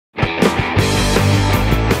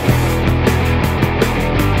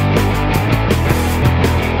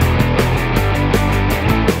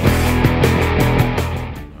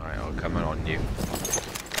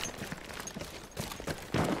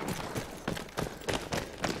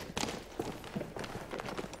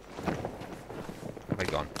I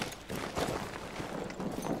gone?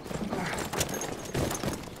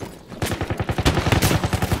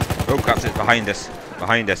 Oh crap, it's behind us.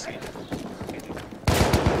 Behind us.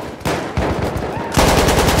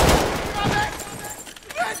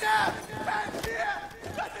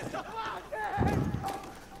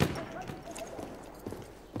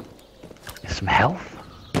 Some health?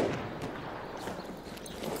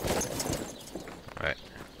 Right.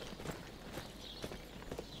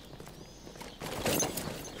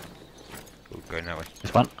 Oh, going that way.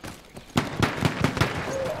 This one.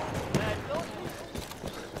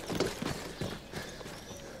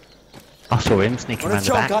 I saw him sneaking around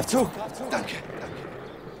the back. Danke, danke.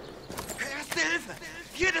 Erste Hilfe!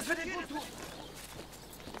 Hier, das wird den Mund tun!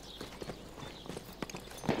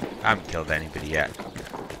 I haven't killed anybody yet.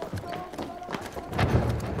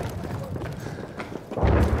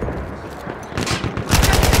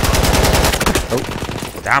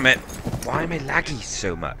 Oh, damn it! Why am I laggy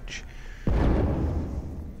so much?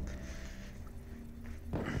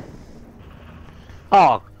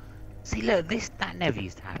 Oh, see, look, that never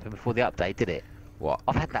used to happen before the update, did it? What?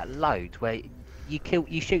 I've had that loads where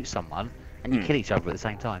you shoot someone and you kill each other at the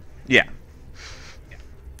same time. Yeah.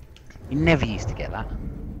 You never used to get that.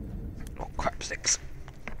 Oh crap sticks.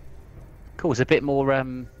 Cool, it's a bit more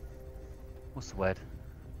what's the word?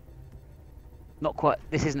 Not quite.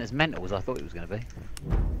 This isn't as mental as I thought it was going to be.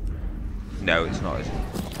 No, it's not.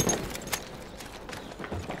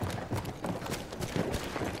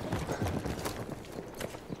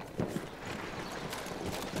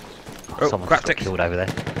 Oh, Someone crap got sticks. killed over there.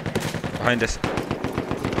 Behind us.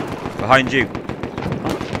 Behind you.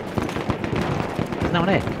 There's no one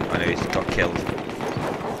here. I know he's got killed.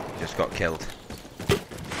 Just got killed.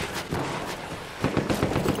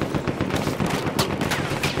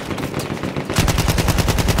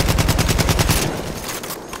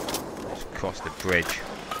 Just crossed the bridge.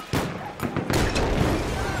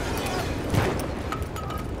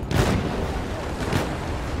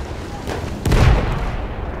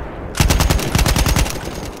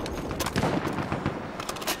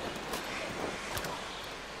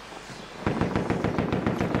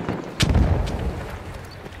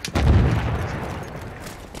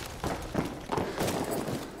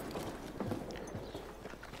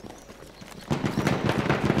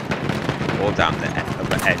 Or down the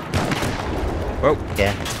other end. Whoa.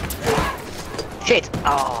 Yeah. Shit!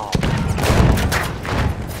 Oh!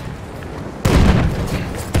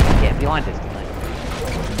 Yeah, behind us, didn't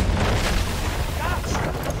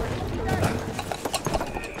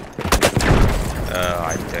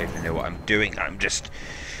I don't even know what I'm doing. I'm just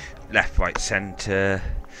left, right, centre.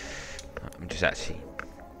 I'm just actually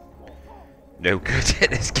no good at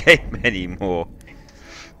this game anymore.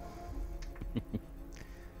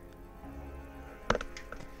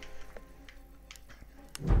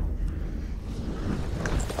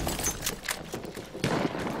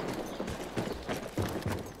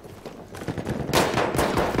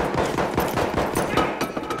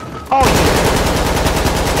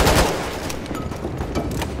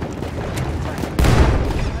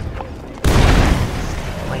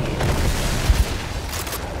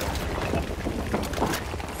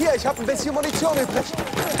 Hier, ich habe ein bisschen Munition übrig.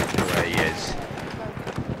 Where he is.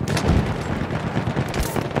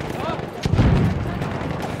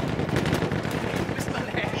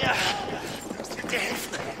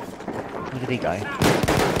 Where did he go?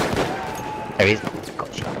 There he is.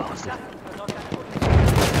 Got you, bastard.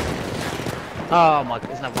 Oh my god,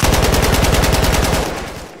 there's no one.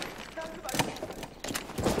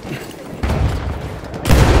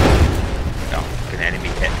 Oh, an enemy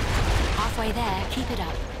hit. Halfway there, keep it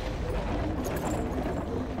up.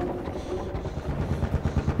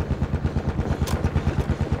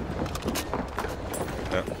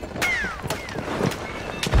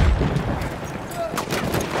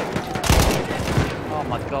 Oh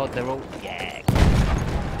my god, they're all. Yeah.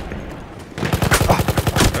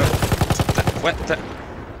 What the?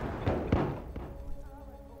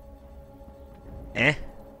 Eh?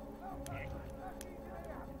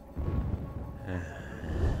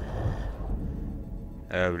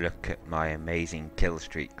 Oh, look at my amazing kill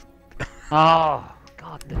streak. Oh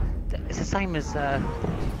god, it's the same as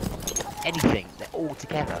anything. They're all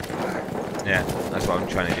together. Yeah, that's what I'm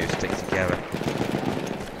trying to do, stick together.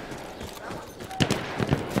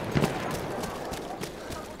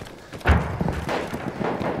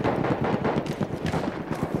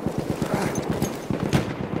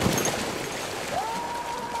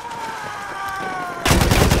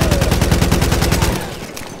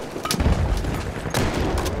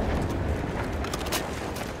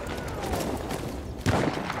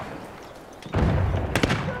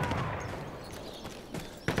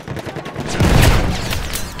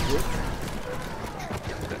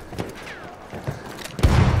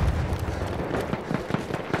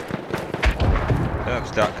 Oh, I'm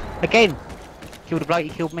stuck. Again! Killed a bloke, he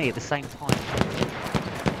killed me at the same time.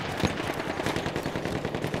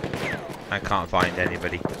 I can't find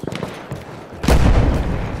anybody.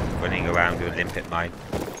 Running around with a limpet mine.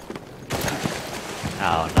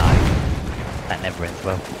 Oh no. That never ends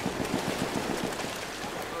well.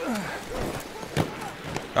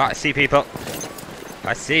 Oh, I see people.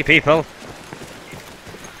 I see people.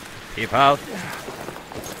 People.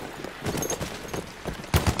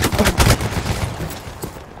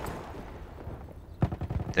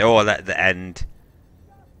 They're all at the end.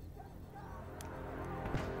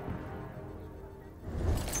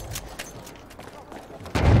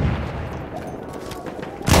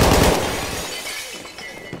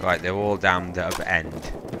 Right, they're all down the other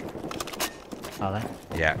end. Are they?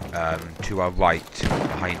 Yeah, to our right,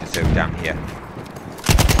 behind us over down here.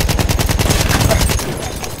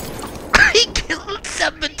 I killed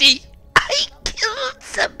somebody! I killed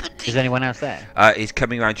somebody! Is anyone else there? He's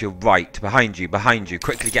coming around to your right, behind you, behind you.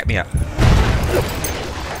 Quickly get me up.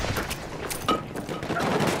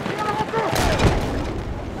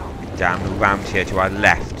 Down around here to our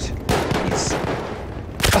left. He's...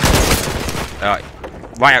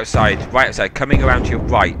 right outside, coming around to your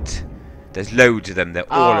right. There's loads of them, they're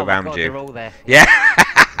all Oh my around God, you. they're all there. Yeah!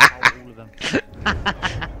 Oh, all of them.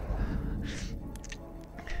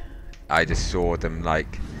 I just saw them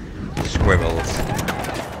like squirrels.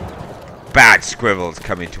 Bad squirrels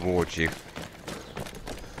coming towards you.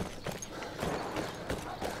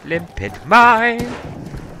 Limpet mine!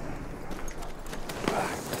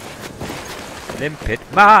 Limpet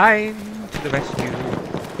mine to the rescue.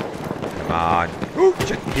 Come on. Ooh,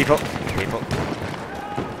 people. People.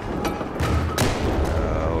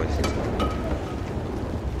 Oh, this is...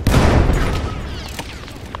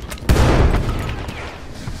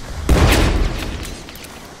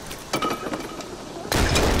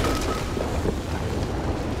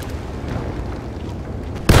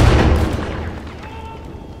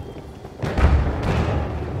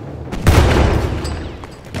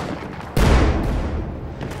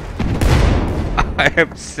 I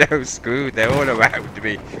am so screwed, they're all around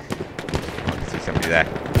me. I can see somebody there.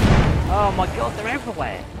 Oh my God, they're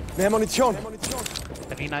everywhere. Mehr Munition.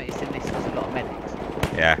 Have you noticed in this there's a lot of medics?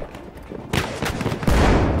 Yeah.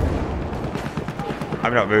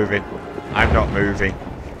 I'm not moving. I'm not moving.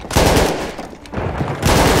 What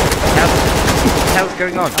the hell's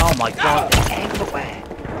going on? Oh my God, they're everywhere.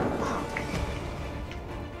 Fuck.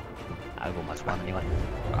 I've almost won anyway.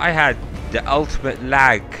 I had the ultimate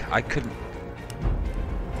lag. I couldn't...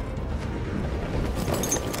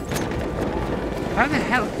 How the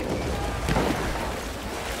hell...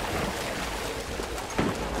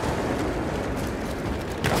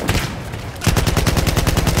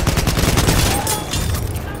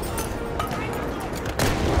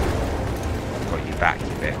 Got you back, you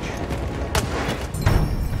bitch.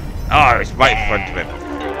 Oh, it's right in front of him.